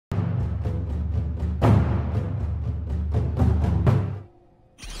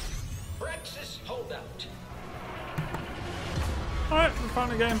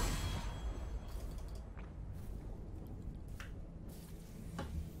found a game.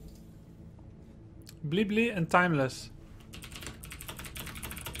 Bleebly and Timeless.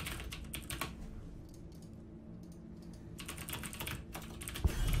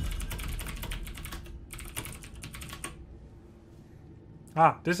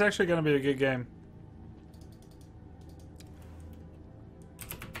 Ah, this is actually gonna be a good game.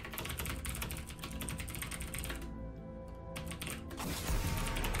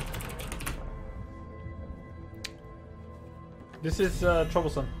 This is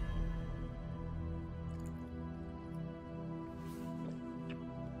troublesome.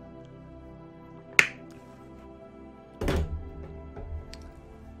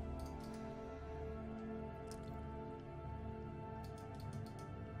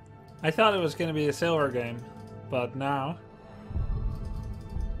 I thought it was going to be a silver game, but now...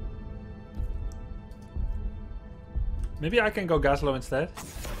 Maybe I can go Gazlowe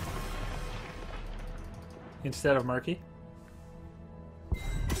instead of Murky.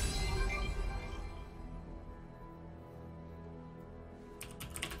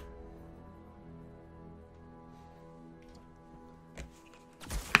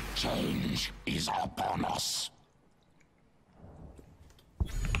 Change is upon us.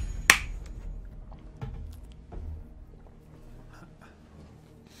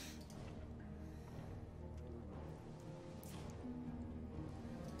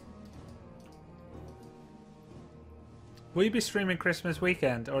 Will you be streaming Christmas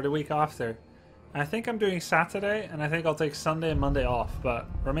weekend or the week after? I think I'm doing Saturday, and I think I'll take Sunday and Monday off, but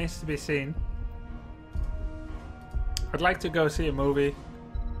remains to be seen. I'd like to go see a movie.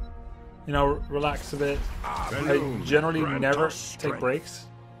 You know, relax a bit. I generally never take breaks,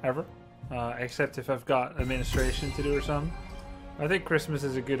 ever. Except if I've got administration to do or something. I think Christmas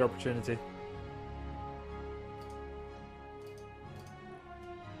is a good opportunity.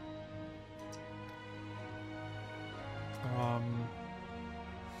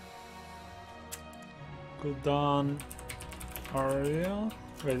 Gul'dan Ariel?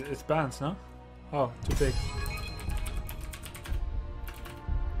 Wait, it's bands, no? Oh, too big.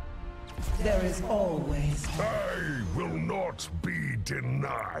 There is always hope. I will not be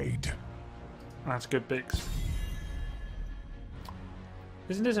denied. That's good picks.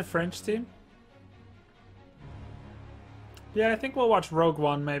 Isn't this a French team? Yeah, I think we'll watch Rogue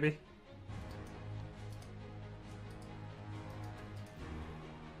One, maybe.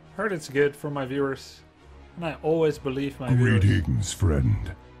 Heard it's good for my viewers. And I always believe my viewers. Greetings,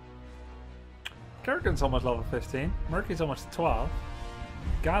 friend. Kerrigan's almost level 15. Murky's almost 12.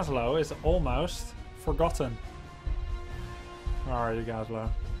 Gazlowe is almost forgotten. Where are you, Gazlowe?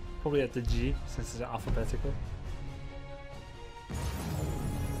 Probably at the G, since it's alphabetical.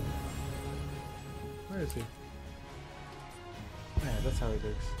 Where is he? Yeah, that's how he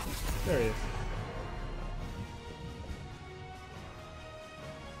looks. There he is.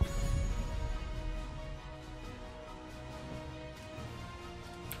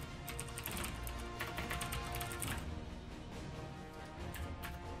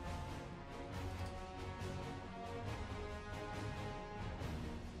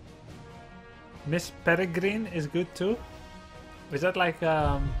 Miss Peregrine is good too. Is that like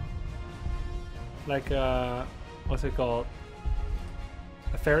what's it called?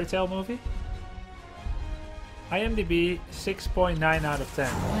 A fairy tale movie? IMDb 6.9 out of 10.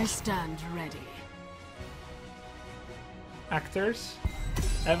 I stand ready. Actors: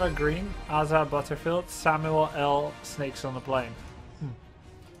 Eva Green, Asa Butterfield, Samuel L. Snakes on the Plane.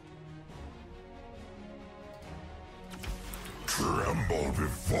 Tremble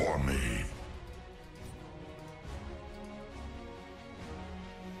before me.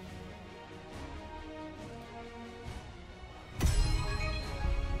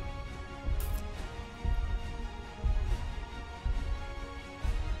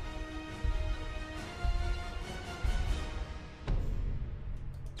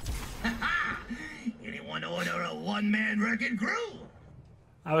 Anyone order a one-man wrecking crew?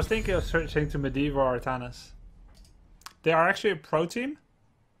 I was thinking of switching to Medieval Artanis. They are actually a pro team.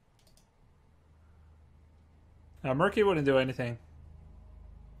 Murky wouldn't do anything.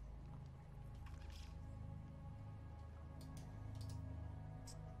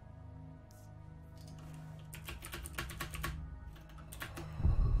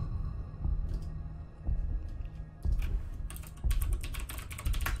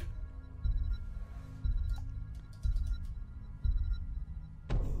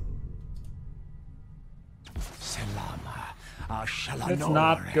 Let's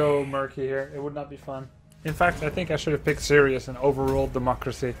not go Murky here. It would not be fun. In fact, I think I should have picked Sirius and overruled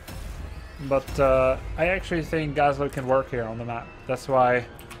Democracy. But I actually think Gazlowe can work here on the map. That's why.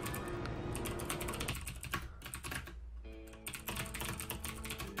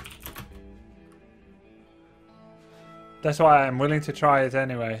 That's why I'm willing to try it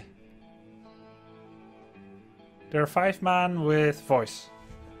anyway. They're a 5-man with voice.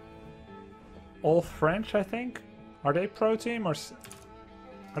 All French, I think. Are they pro team or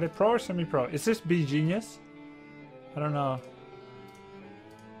are they pro or semi-pro? Is this B Genius? I don't know.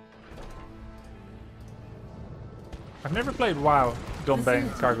 I've never played WoW. Don't bang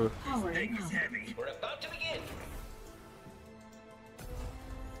cargo. We're about to begin.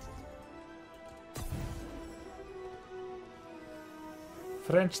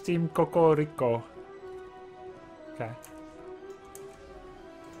 French team Cocorico. Okay.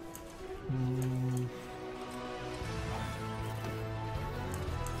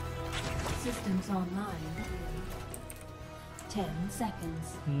 Systems online. 10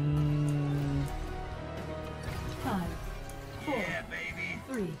 seconds. 5, 4, Yeah, baby.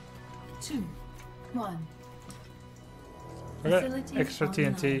 3, 2, 1. Okay, extra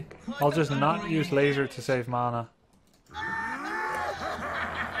TNT. I'll just not use laser to save mana.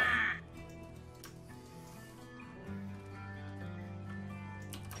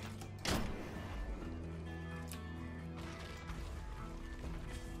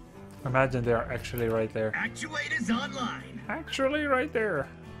 Imagine they're actually right there. Actuators online. Actually right there.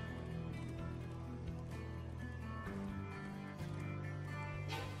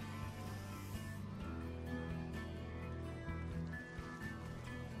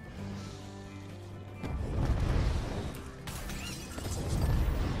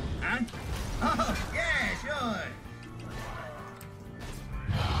 Huh? Oh, yeah, sure.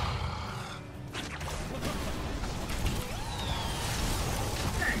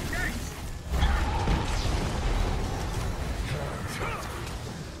 Nice, nice.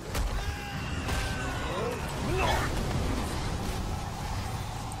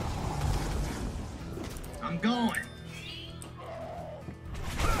 I'm going.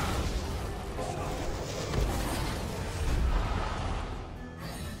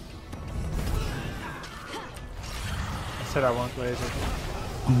 I said I won't laser.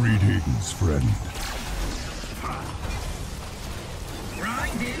 Greetings, friend.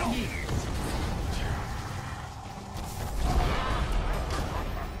 Grinding gears.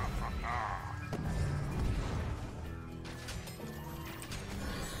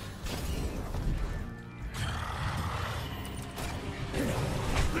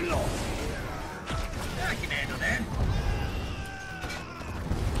 I can handle that.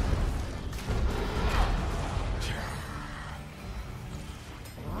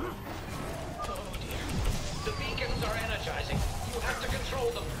 The beacons are energizing. You have to control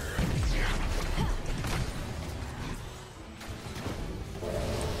them.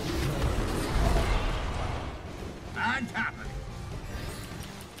 On top of it.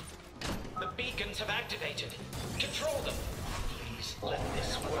 The beacons have activated. Control them. Please let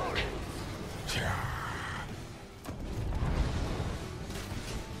this work.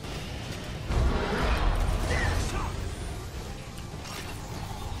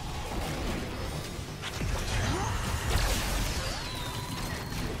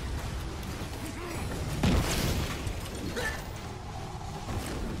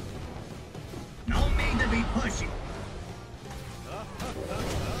 No need to be pushing.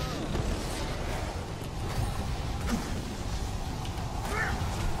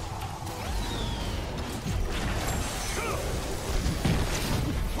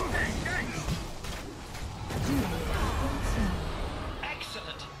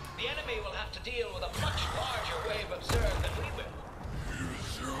 Excellent. The enemy will have to deal with a much larger wave of Zerg than we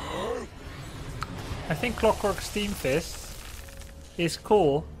will. I think Clockwork Steam Fist is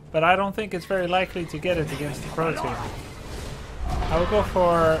cool, but I don't think it's very likely to get it against the pro team. I would go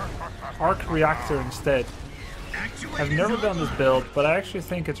for Arc Reactor instead. I've never done this build, but I actually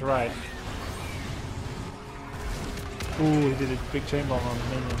think it's right. Ooh, he did a big chain bomb on the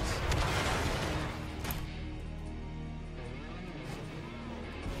minions.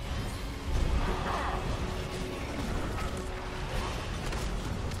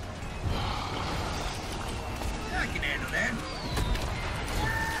 I can handle that.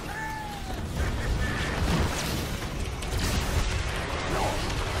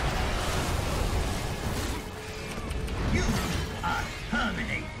 You are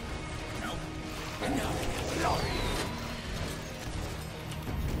terminated. Nope.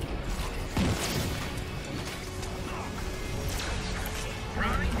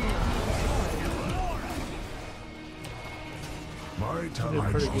 My Did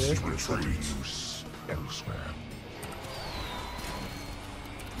time pretty must good. retreat elsewhere.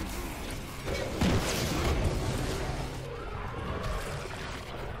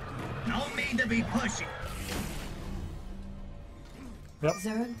 No need to be pushy. Yep.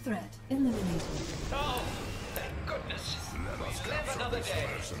 Zerg threat eliminated. Oh, thank goodness. We live another day.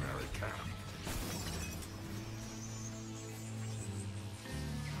 Mercenary camp.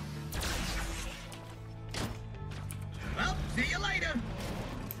 Well, see you later.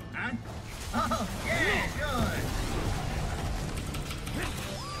 Huh? Oh, yeah, sure.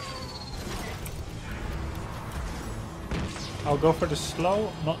 I'll go for the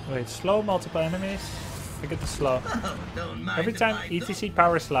slow. Slow multiple enemies. I get the slow. Oh, don't mind Every if time I do. ETC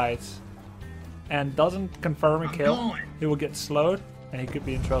power slides and doesn't confirm a I'm kill, going. he will get slowed and he could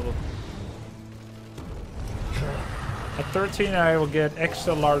be in trouble. At 13 I will get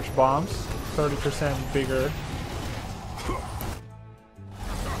extra large bombs, 30% bigger.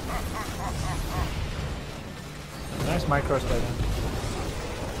 Nice micros by them.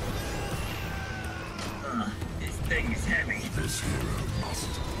 This thing is heavy. This hero must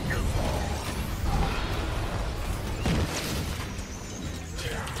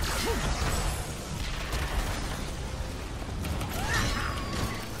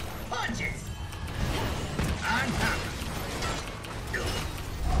Punches. On top.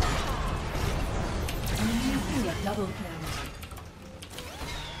 Double kill.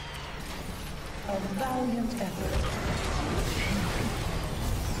 A valiant effort.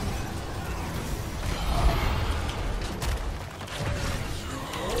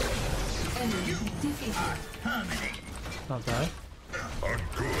 Enemy defeated. Terminated. Not bad. a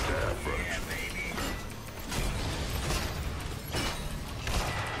good effort. Yeah, baby.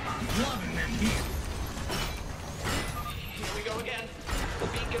 I'm loving them here. Here we go again. The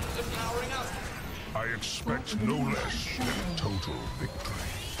beacons are powering up. I expect no less than total victory.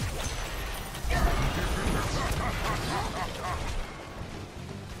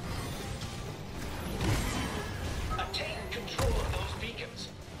 Attain control of those beacons.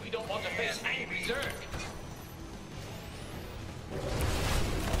 We don't want to face angry Zerg.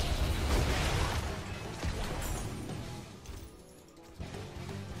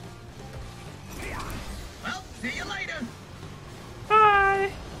 Well, see you later.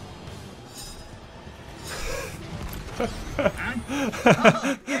 Bye!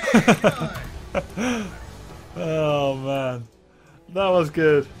 Oh, yeah, good. Oh man, that was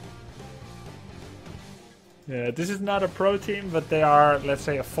good. Yeah, this is not a pro team, but they are, let's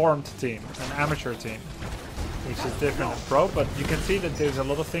say, a formed team, an amateur team, which is different than pro. But you can see that there's a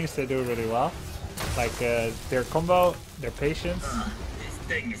lot of things they do really well, like their combo, their patience. This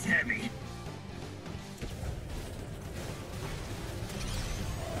thing is heavy.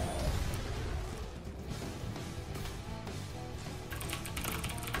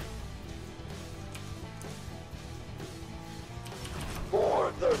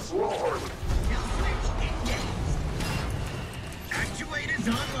 For the sword! Kill switch engaged. Actuators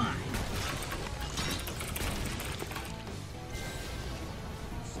online.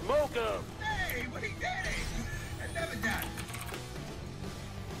 Smoke him! Hey, what are you getting? I've never done.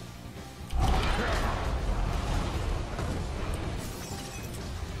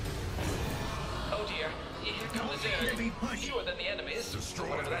 Oh dear. Here come the Don't need to be Zerg. pushy. Fewer than the enemies.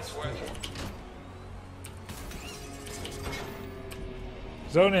 Whatever that's worth.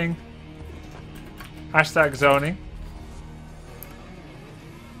 Zoning. Hashtag zoning.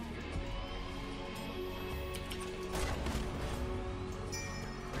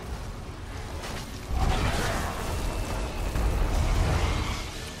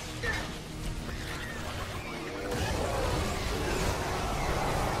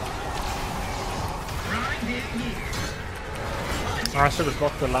 Grind in here. I should have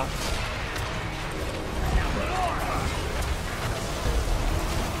blocked the lats.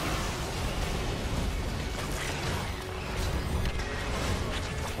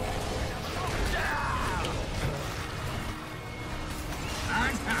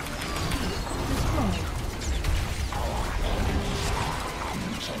 On top.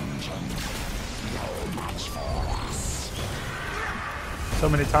 So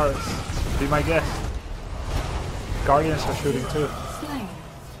many turrets. Be my guest. Guardians are shooting too. Slain.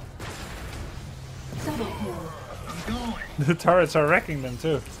 Double kill. I'm going. The turrets are wrecking them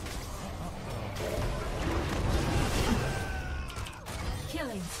too.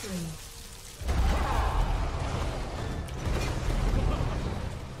 Killing spree.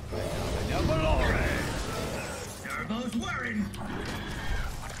 Turbo's whirring.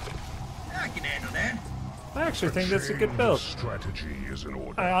 I can handle that. I actually think that's a good build. Strategy is in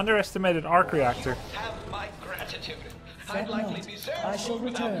order. I underestimated arc reactor. Have my gratitude. Fret I'd likely not. be Zerg I shall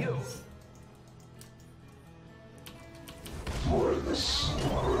without return. you.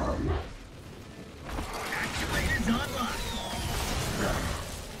 Actuators online.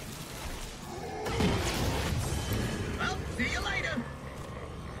 Well, see you later.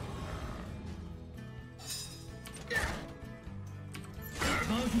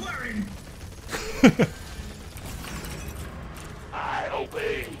 Turbo's whirring. I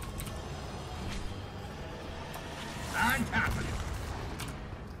obey. On top of it.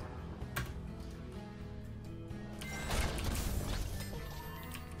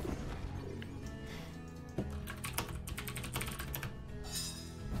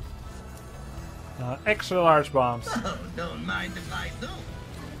 Extra large bombs. Oh, don't mind if I do.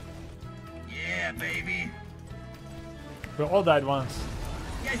 Yeah, baby. We all died once.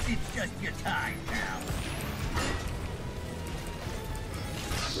 Guess it's just your time, pal.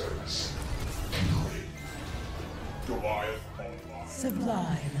 Goliath online.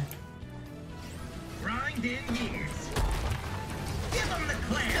 Sublime. Grind in years. Give him the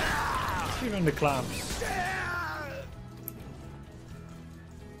clamp. Even the clamps.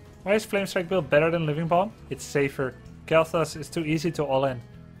 Why is Flame Strike build better than Living Bomb? It's safer. Kel'Thas is too easy to all in.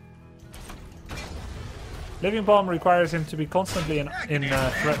 Living Bomb requires him to be constantly in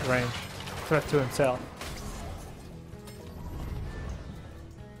threat range. Threat to himself.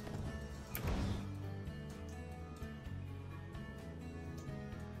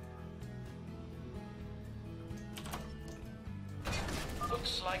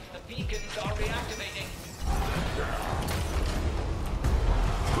 Looks like the beacons are reactivating.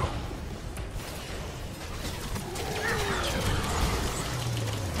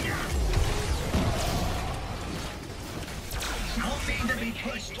 Don't mean to be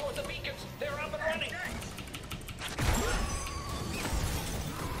pushed. Toward the beacons. They're up and running.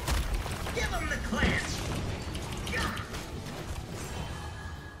 Give him the clamp.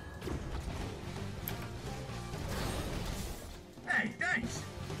 Hey, thanks.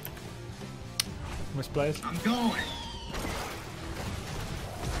 Misplaced. I'm going.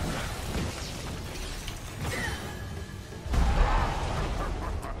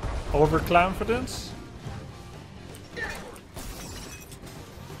 Overconfidence?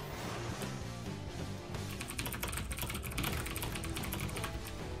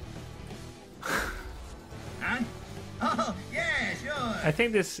 Huh? Oh, yeah, sure. I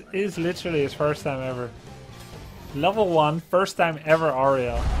think this is literally his first time ever. Level 1, first time ever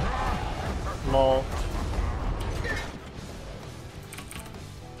Ariel. Lol.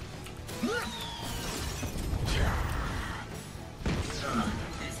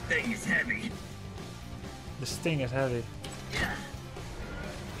 This thing is heavy. The sting is heavy.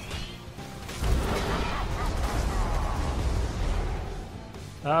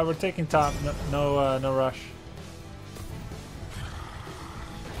 We're taking top. No rush.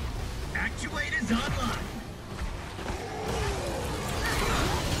 Actuators online.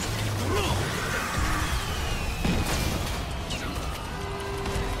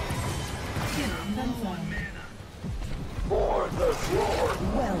 For the sword.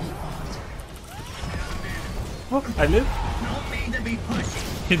 Well fought. Oh, I live. Don't mean to be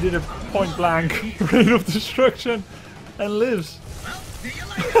pushy. He did a point blank rate of destruction and lives. Well, see you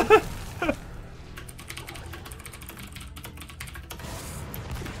later.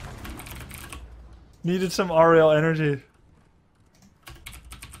 Needed some Ariel energy.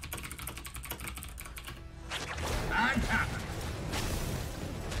 On top.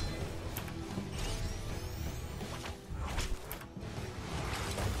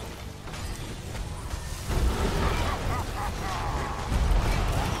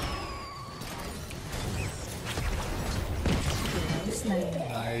 Slain.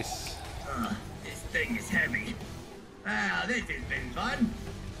 Nice. This thing is heavy. Wow, this has been fun.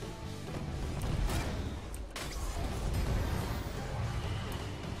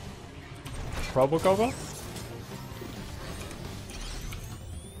 Robocop?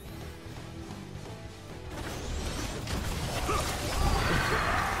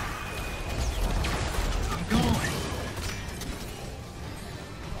 I'm going.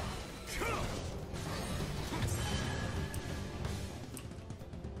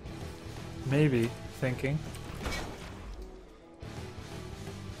 Maybe. Thinking.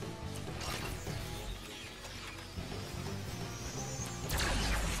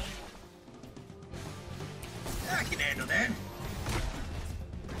 I can handle that.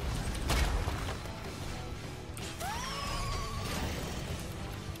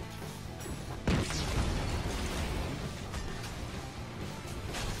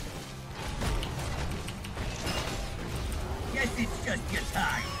 Guess it's just your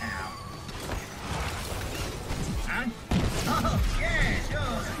time, pal. Huh? Oh, yeah,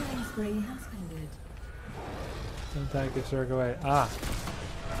 sure. Killing spree has ended. Don't take your Zerg away. Ah.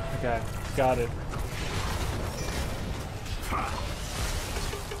 Okay. Got it.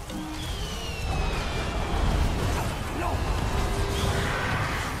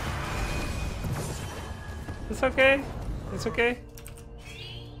 It's okay. It's okay.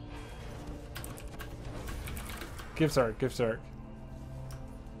 Give Zerg. Give Zerg.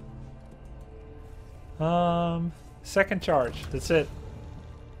 Second charge. That's it.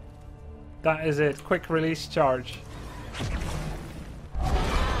 That is it. Quick release charge. Enemy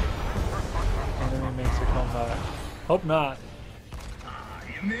makes a comeback. Hope not.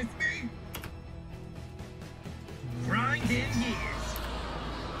 You miss me? Grind in years.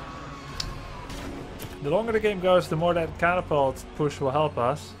 The longer the game goes, the more that catapult push will help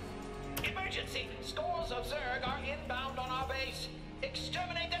us. Emergency! Scores of Zerg are inbound on our base.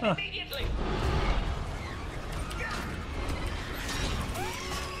 Exterminate them immediately!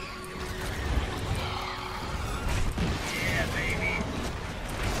 Yeah, baby.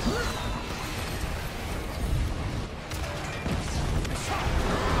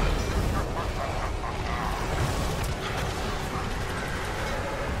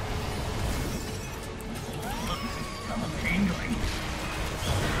 I'm tingling.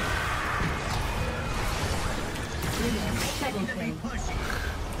 Double kill.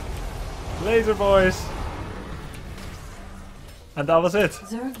 Pushy. Laser boys! And that was it.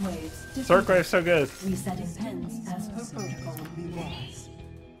 Zerg waves. Zerg wave's so good. Resetting pens as per protocol was.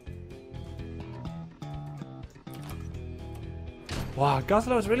 Wow,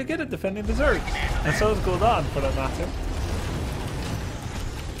 Gazlowe is really good at defending the Zerg. And so is Gul'dan, for that matter.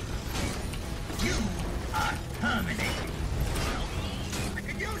 You are terminated. I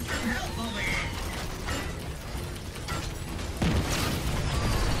could use some help over here.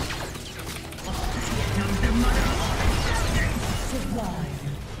 Here comes the mother of all Sublime.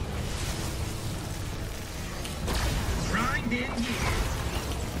 grind in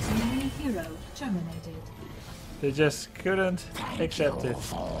years. Enemy hero terminated. They just couldn't accept it.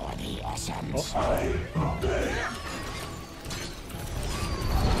 Oh.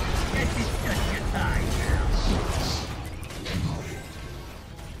 This is just your time now.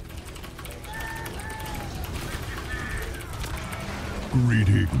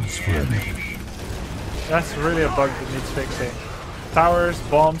 Greetings, friend. That's really a bug that needs fixing. Towers,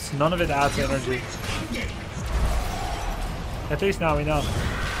 bombs, none of it adds energy. At least now we know.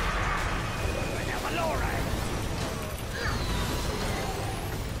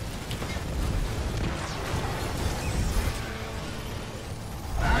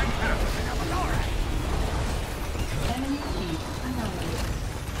 Enemy feed annihilated.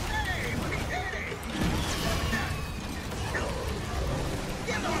 Hey, we did it!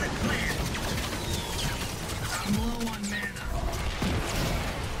 Get on it, clan! I'm low on mana.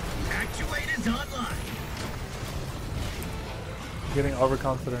 Actuators online. Getting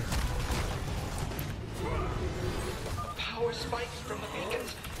overconfident. Power spikes from the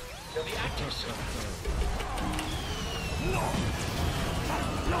beacons. They'll be active soon.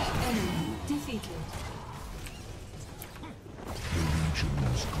 Enemy defeated. The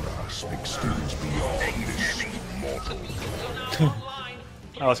Legion's grasp extends beyond this mortal. Beacons are now online.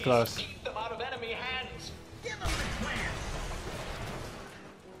 That was Please close. keep them out of enemy hands. Give them the clan.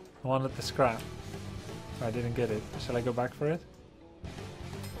 I wanted the scrap. I didn't get it. Shall I go back for it?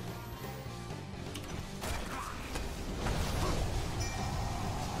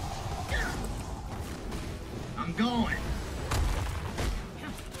 I'm going.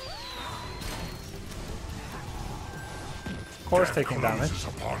 Of course taking damage. Closes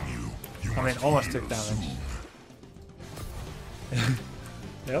upon you. You I mean, must almost yield took damage. soon.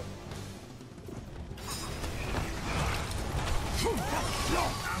 Yep. I'm low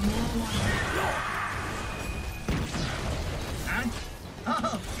on mana. Huh?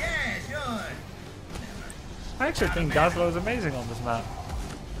 Oh, yeah, sure. I actually think Gazlowe is amazing on this map.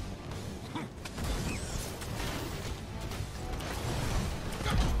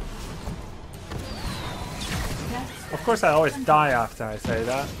 Of course I always die after I say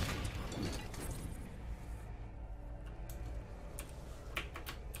that.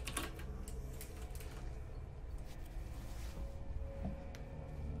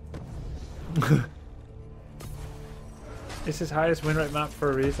 Is his highest win rate map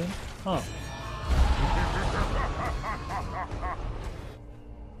for a reason? Huh.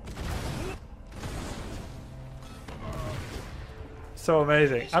 So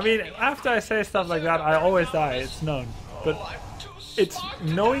amazing. I mean, after I say stuff like that, I always die. It's known. But Oh, I'm too it's smart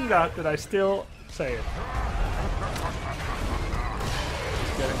to knowing die. that I still say it.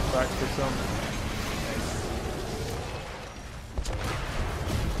 Just getting back to some.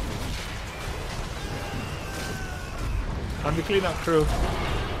 I'm the cleanup crew.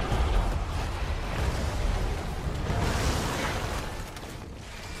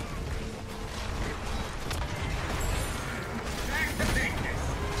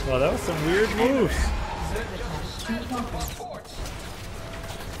 Well, that was some weird moves.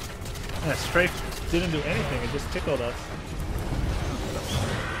 Yeah, Strafe didn't do anything, it just tickled us.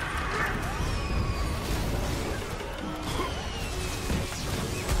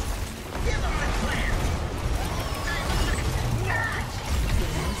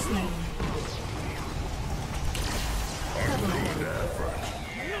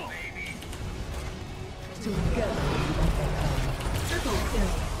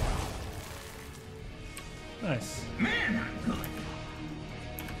 Nice. Man, I'm good.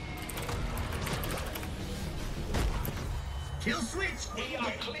 Kill switch. We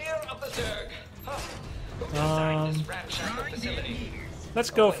are clear of the Zerg. Huh. Who designed this ramshackle facility? Let's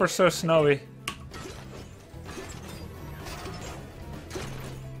go for So Snowy.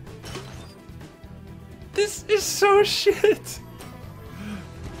 This is so shit.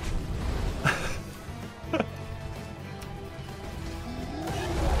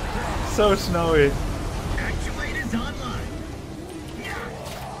 So snowy. Actuators online.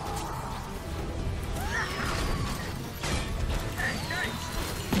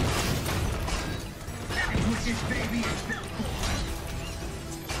 That is what this baby is built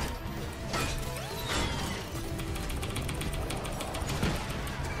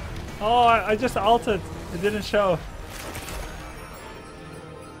for. Oh, I just ulted. It didn't show.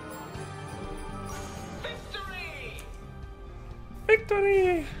 Victory!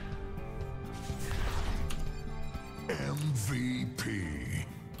 Victory! MVP.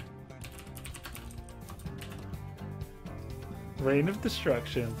 Reign of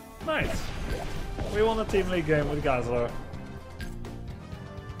Destruction. Nice. We won a team league game with Gazlowe.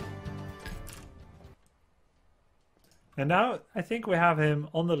 And now I think we have him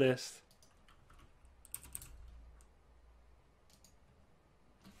on the list.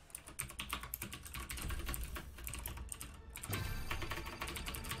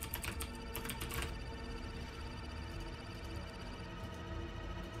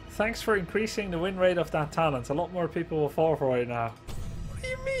 Thanks for increasing the win rate of that talent. A lot more people will fall for it now. What do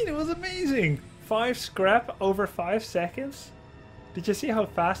you mean? It was amazing. 5 scrap over 5 seconds. Did you see how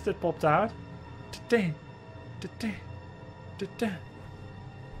fast it popped out?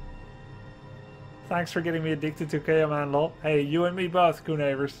 Thanks for getting me addicted to KO Man lol. Hey, you and me both,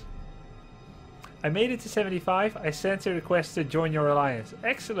 Coonavers. I made it to 75. I sent a request to join your alliance.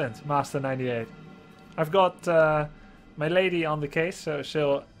 Excellent, Master98. I've got my lady on the case, so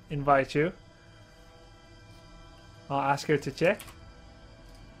she'll invite you. I'll ask her to check.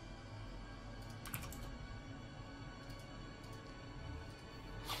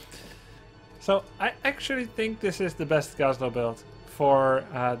 So I actually think this is the best Gazlowe build for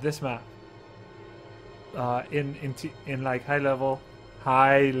this map. In like high level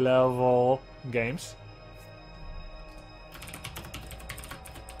games.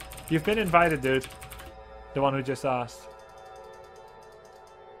 You've been invited, dude. The one who just asked.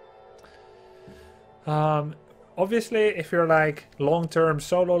 Obviously, if you're like long-term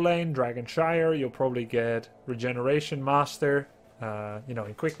solo lane, Dragonshire, you'll probably get Regeneration Master. You know,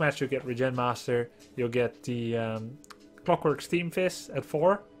 in quick match you get Regen Master. You'll get the Clockwork Steam Fist at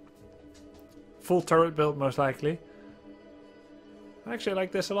 4. Full turret build most likely. I actually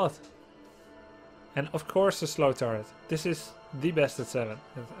like this a lot. And of course the slow turret. This is the best at 7,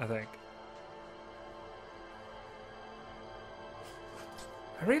 I think.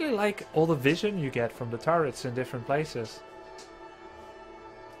 I really like all the vision you get from the turrets in different places.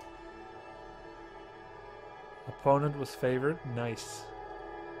 Opponent was favored. Nice.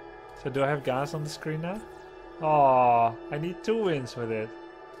 So do I have Gaz on the screen now? Oh, I need 2 wins with it.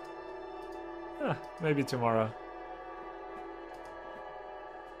 Maybe tomorrow.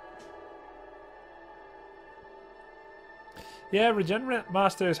 Yeah, Regen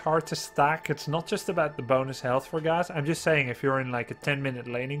Master is hard to stack. It's not just about the bonus health for Gaz. I'm just saying if you're in like a 10-minute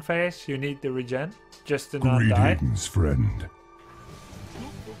laning phase, you need the regen just to not die. Greetings, friend.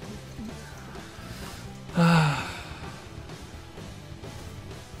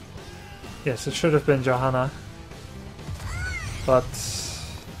 Yes, it should have been Johanna. But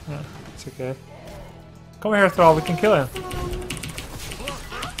it's okay. Come here, Thrall, we can kill him.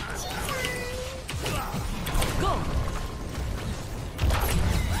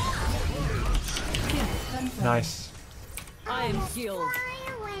 Nice. I am healed.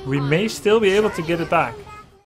 We may still be able to get it back.